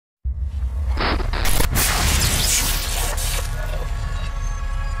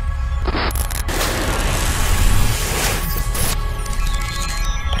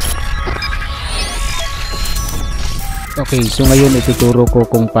Okay, so ngayon ituturo ko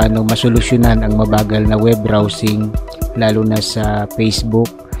kung paano masolusyonan ang mabagal na web browsing lalo na sa Facebook.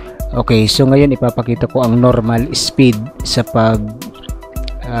 Okay, so ngayon ipapakita ko ang normal speed sa pag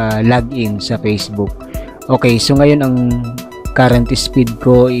login sa Facebook. Okay, so ngayon ang current speed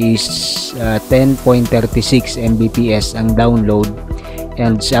ko is 10.36 Mbps ang download,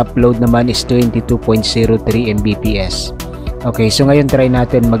 and sa upload naman is 22.03 Mbps. Okay, so ngayon try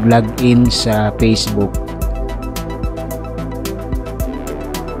natin mag-login sa Facebook.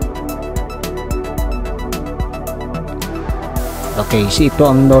 Okay, so ito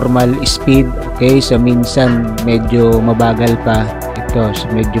ang normal speed. Okay, so minsan medyo mabagal pa ito, so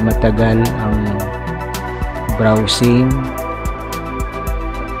medyo matagal ang browsing.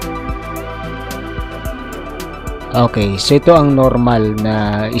 Okay, so ito ang normal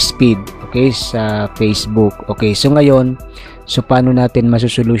na speed, okay, sa Facebook. Okay, so ngayon, so paano natin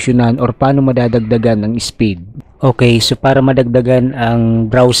masusolusyonan or paano madadagdagan ang speed? Okay, so para madagdagan ang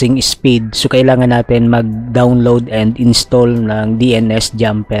browsing speed, so kailangan natin mag-download and install ng DNS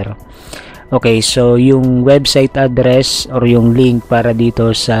Jumper. Okay, so yung website address or yung link para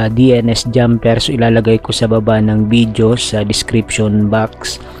dito sa DNS Jumper, so ilalagay ko sa baba ng video sa description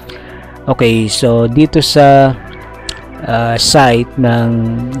box. Okay, so dito sa site ng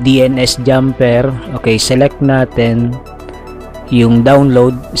DNS Jumper, okay, select natin yung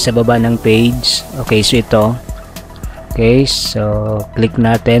download sa baba ng page. Okay, so ito. Okay, so click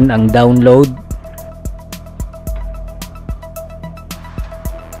natin ang download.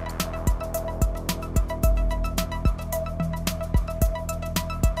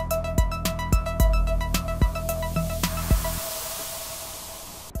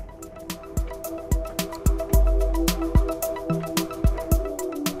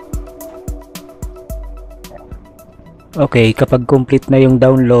 Okay, kapag complete na yung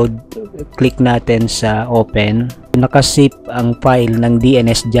download, click natin sa open. Nakasip ang file ng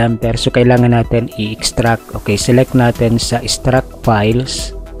DNS Jumper, so kailangan natin i-extract. Okay, select natin sa extract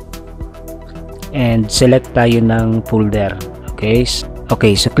files and select tayo ng folder. Okay,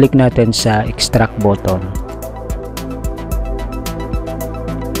 so click natin sa extract button.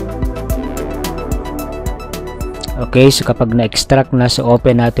 Okay, so kapag na-extract na, so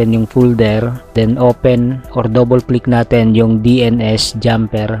open natin yung folder, then open or double click natin yung DNS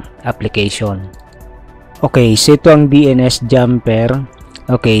Jumper application. Okay, so ito ang DNS Jumper.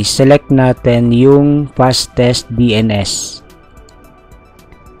 Okay, select natin yung fastest DNS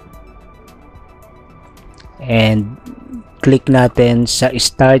and click natin sa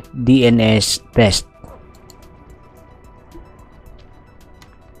start DNS test.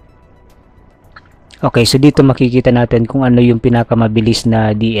 Okay, so dito makikita natin kung ano yung pinakamabilis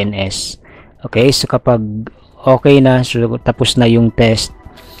na DNS. Okay, so kapag okay na, so tapos na yung test.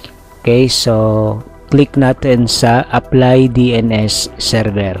 Okay, so click natin sa apply DNS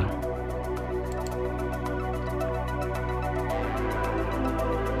server.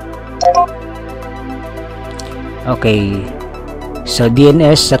 Okay, so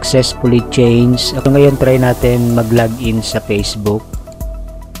DNS successfully changed. So ngayon try natin mag-login sa Facebook.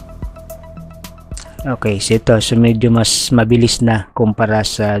 Okay, so ito, so medyo mas mabilis na kumpara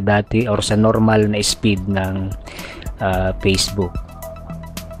sa dati or sa normal na speed ng Facebook.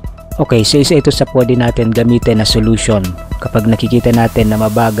 Okay, so isa ito sa pwede natin gamitin na solution kapag nakikita natin na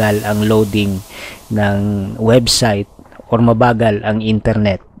mabagal ang loading ng website or mabagal ang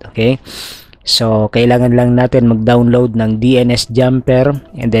internet. Okay, so kailangan lang natin mag-download ng DNS Jumper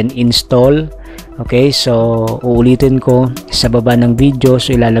and then install. Okay, so uulitin ko sa baba ng video,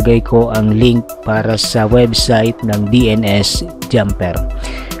 so ilalagay ko ang link para sa website ng DNS Jumper.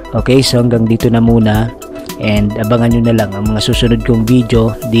 Okay, so hanggang dito na muna and abangan nyo na lang ang mga susunod kong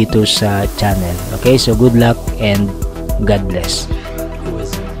video dito sa channel. Okay, so good luck and God bless.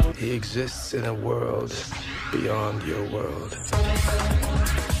 He exists in a world beyond your world.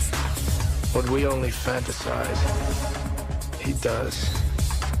 What we only fantasize, he does.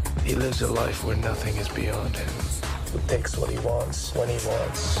 He lives a life where nothing is beyond him. He takes what he wants, when he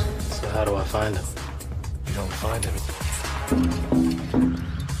wants. So how do I find him? You don't find him.